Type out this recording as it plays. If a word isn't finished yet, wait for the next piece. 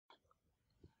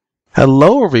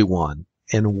Hello everyone,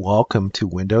 and welcome to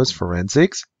Windows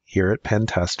Forensics here at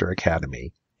Pentester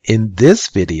Academy. In this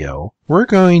video, we're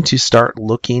going to start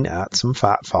looking at some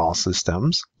FAT file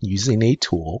systems using a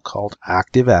tool called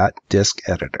ActiveAt Disk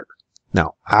Editor.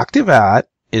 Now, ActiveAt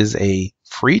is a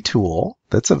free tool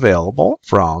that's available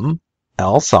from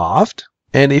LSoft,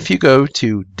 and if you go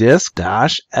to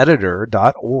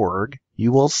disk-editor.org,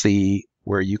 you will see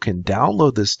where you can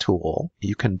download this tool.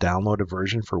 You can download a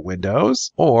version for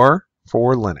Windows or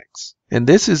for Linux. And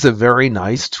this is a very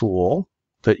nice tool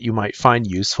that you might find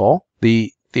useful.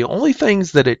 The only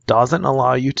things that it doesn't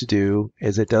allow you to do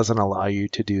is it doesn't allow you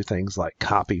to do things like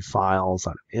copy files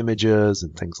out of images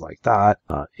and things like that.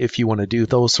 If you want to do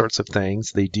those sorts of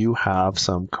things, they do have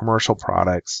some commercial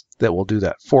products that will do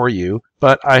that for you.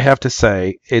 But I have to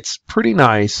say, it's pretty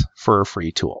nice for a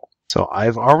free tool. So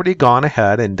I've already gone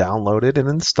ahead and downloaded and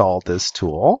installed this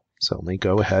tool. So let me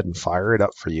go ahead and fire it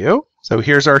up for you. So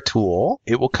here's our tool.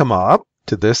 It will come up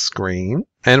to this screen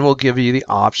and will give you the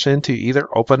option to either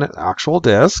open an actual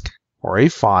disk or a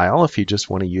file if you just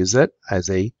want to use it as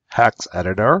a hex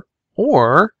editor,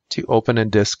 or to open a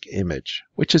disk image,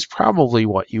 which is probably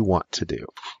what you want to do.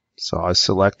 So I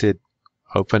selected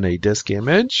open a disk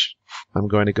image. I'm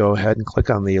going to go ahead and click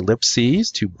on the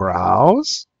ellipses to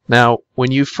browse. Now,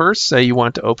 when you first say you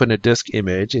want to open a disk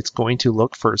image, it's going to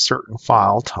look for a certain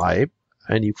file type,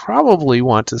 and you probably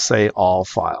want to say all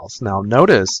files. Now,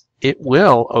 notice it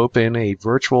will open a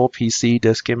virtual PC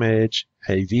disk image,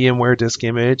 a VMware disk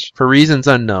image. For reasons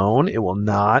unknown, it will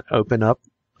not open up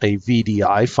a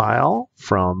VDI file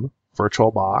from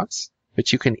VirtualBox,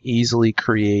 but you can easily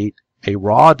create a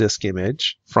raw disk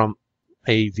image from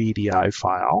a VDI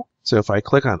file. So if I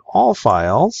click on all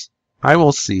files, I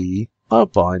will see a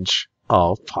bunch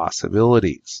of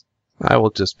possibilities. I will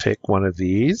just pick one of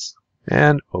these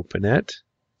and open it.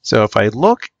 So if I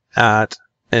look at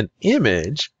an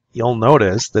image, you'll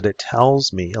notice that it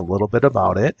tells me a little bit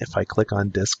about it. If I click on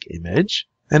disk image,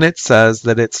 and it says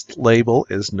that its label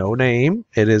is no name.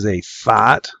 It is a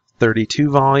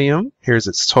FAT32 volume. Here's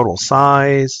its total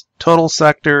size, total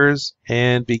sectors,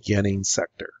 and beginning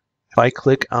sector. If I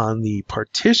click on the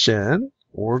partition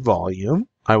or volume,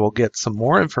 I will get some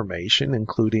more information,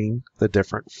 including the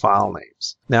different file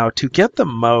names. Now, to get the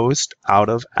most out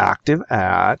of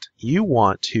ActiveAt, you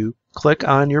want to click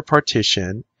on your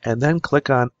partition and then click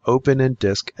on Open in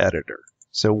Disk Editor.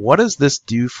 So what does this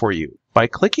do for you? By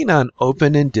clicking on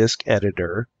Open in Disk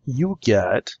Editor, you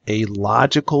get a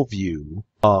logical view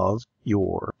of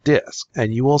your disk.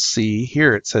 And you will see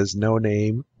here it says no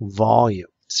name volume.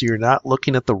 So you're not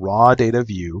looking at the raw data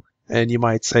view, and you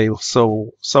might say,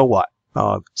 so what?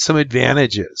 Some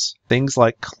advantages, things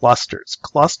like clusters.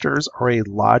 Clusters are a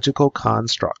logical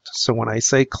construct. So when I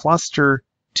say cluster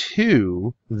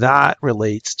 2, that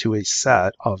relates to a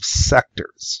set of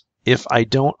sectors. If I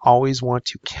don't always want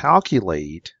to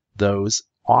calculate those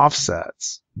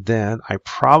offsets, then I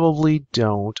probably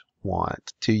don't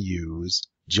want to use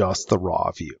just the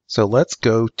raw view. So let's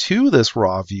go to this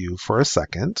raw view for a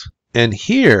second. And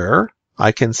here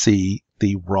I can see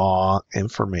the raw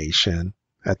information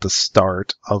at the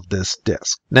start of this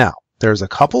disk. Now, there's a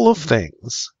couple of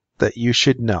things that you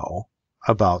should know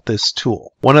about this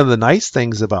tool. One of the nice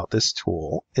things about this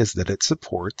tool is that it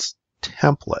supports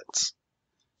templates.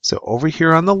 So over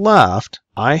here on the left,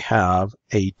 I have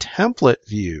a template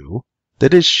view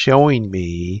that is showing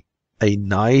me a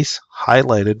nice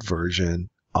highlighted version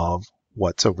of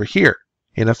what's over here.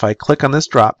 And if I click on this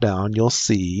drop down, you'll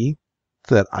see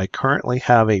that I currently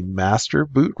have a master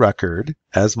boot record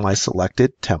as my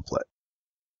selected template.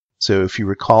 So if you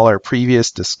recall our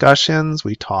previous discussions,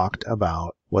 we talked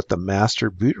about what the master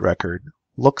boot record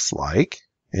looks like.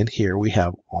 And here we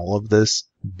have all of this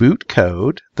boot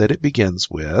code that it begins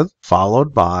with,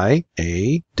 followed by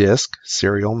a disk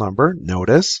serial number.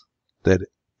 Notice that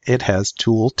it has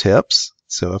tool tips.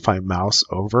 So if I mouse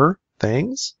over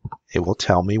things, it will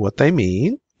tell me what they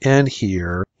mean. And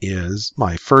here is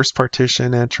my first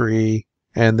partition entry,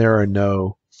 and there are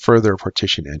no further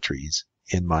partition entries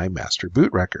in my master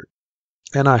boot record.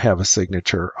 And I have a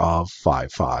signature of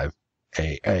 55AA.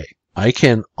 I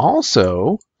can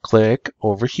also click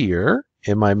over here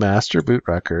in my master boot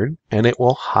record, and it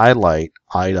will highlight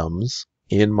items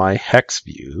in my hex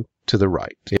view to the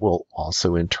right. It will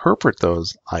also interpret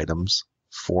those items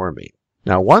for me.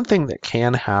 Now, one thing that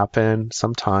can happen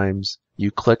sometimes, you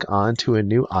click onto a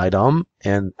new item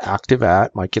and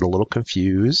ActiveAt might get a little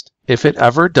confused. If it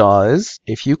ever does,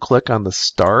 if you click on the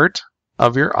start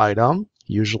of your item,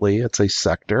 usually it's a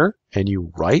sector, and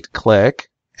you right click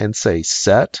and say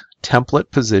Set Template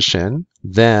Position,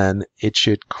 then it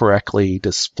should correctly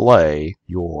display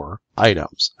your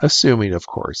items, assuming, of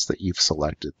course, that you've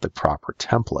selected the proper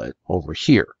template over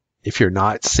here. If you're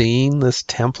not seeing this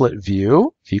template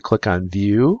view, if you click on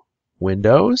View,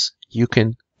 Windows, you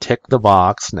can tick the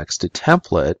box next to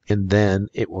Template, and then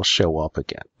it will show up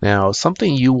again. Now,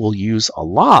 something you will use a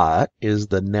lot is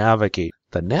the Navigate.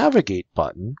 The Navigate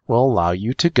button will allow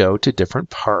you to go to different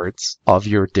parts of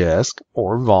your disk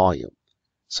or volume.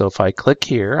 So if I click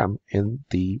here, I'm in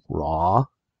the raw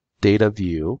data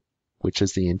view, which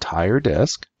is the entire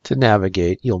disk. To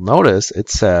navigate, you'll notice it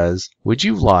says, would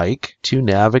you like to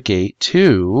navigate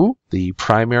to the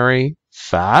primary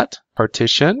FAT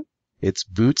partition, its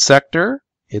boot sector,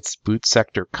 its boot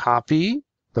sector copy,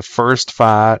 the first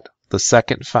FAT, the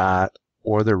second FAT,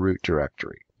 or the root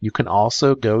directory? You can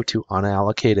also go to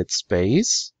unallocated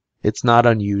space. It's not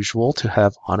unusual to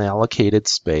have unallocated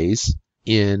space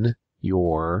in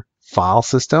your file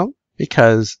system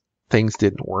because things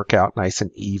didn't work out nice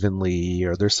and evenly,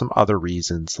 or there's some other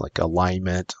reasons like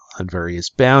alignment on various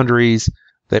boundaries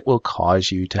that will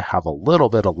cause you to have a little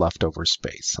bit of leftover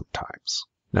space sometimes.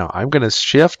 Now I'm going to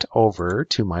shift over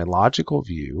to my logical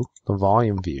view, the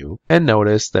volume view, and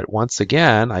notice that once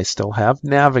again I still have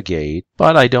navigate,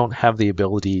 but I don't have the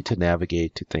ability to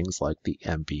navigate to things like the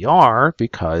MBR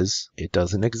because it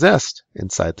doesn't exist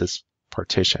inside this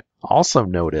partition. Also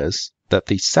notice that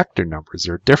the sector numbers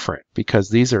are different because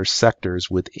these are sectors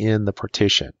within the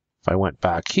partition. If I went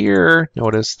back here,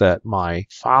 notice that my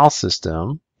file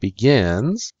system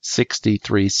begins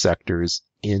 63 sectors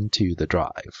into the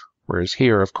drive. Whereas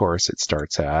here, of course, it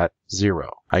starts at 0.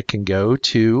 I can go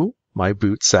to my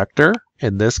boot sector.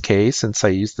 In this case, since I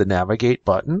used the navigate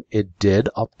button, it did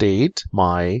update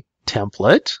my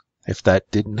template. If that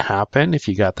didn't happen, if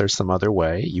you got there some other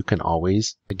way, you can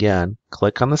always, again,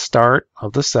 click on the start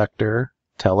of the sector,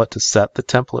 tell it to set the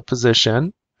template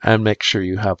position, and make sure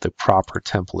you have the proper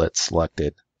template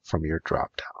selected from your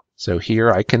dropdown. So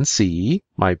here I can see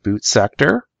my boot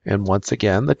sector. And once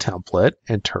again, the template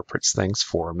interprets things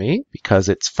for me because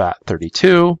it's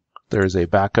FAT32. There's a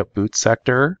backup boot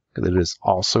sector that is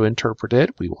also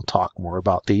interpreted. We will talk more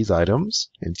about these items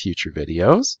in future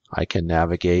videos. I can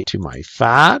navigate to my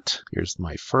FAT. Here's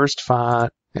my first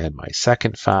FAT and my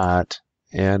second FAT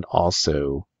and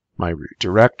also my root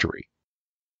directory.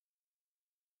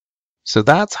 So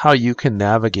that's how you can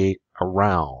navigate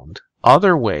around.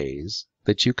 Other ways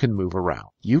that you can move around.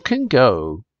 You can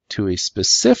go to a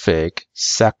specific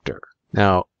sector.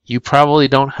 Now, you probably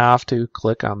don't have to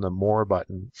click on the More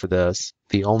button for this.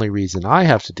 The only reason I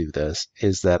have to do this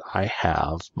is that I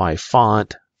have my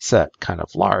font set kind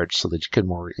of large so that you can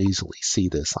more easily see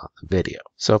this on the video.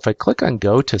 So if I click on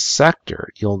Go to Sector,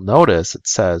 you'll notice it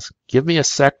says, give me a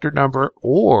sector number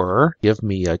or give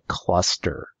me a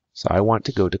cluster. So I want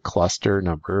to go to cluster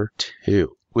number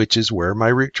 2, which is where my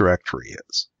root directory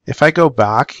is. If I go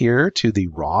back here to the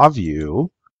raw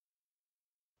view,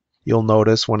 you'll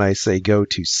notice when I say go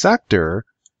to sector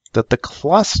that the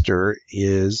cluster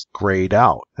is grayed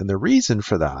out. And the reason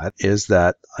for that is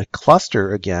that a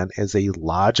cluster, again, is a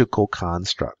logical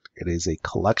construct. It is a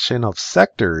collection of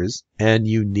sectors, and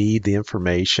you need the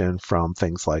information from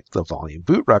things like the volume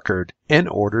boot record in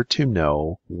order to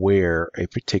know where a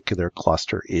particular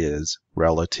cluster is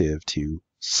relative to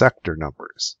sector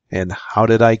numbers. And how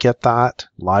did I get that?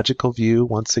 Logical view,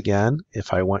 once again,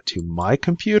 if I went to my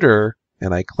computer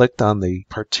and I clicked on the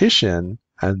partition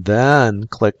and then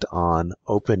clicked on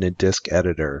Open in Disk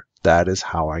Editor, that is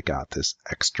how I got this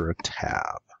extra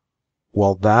tab.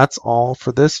 Well, that's all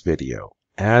for this video.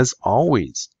 As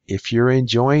always, if you're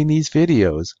enjoying these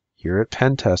videos here at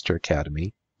Pentester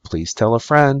Academy, please tell a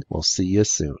friend. We'll see you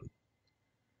soon.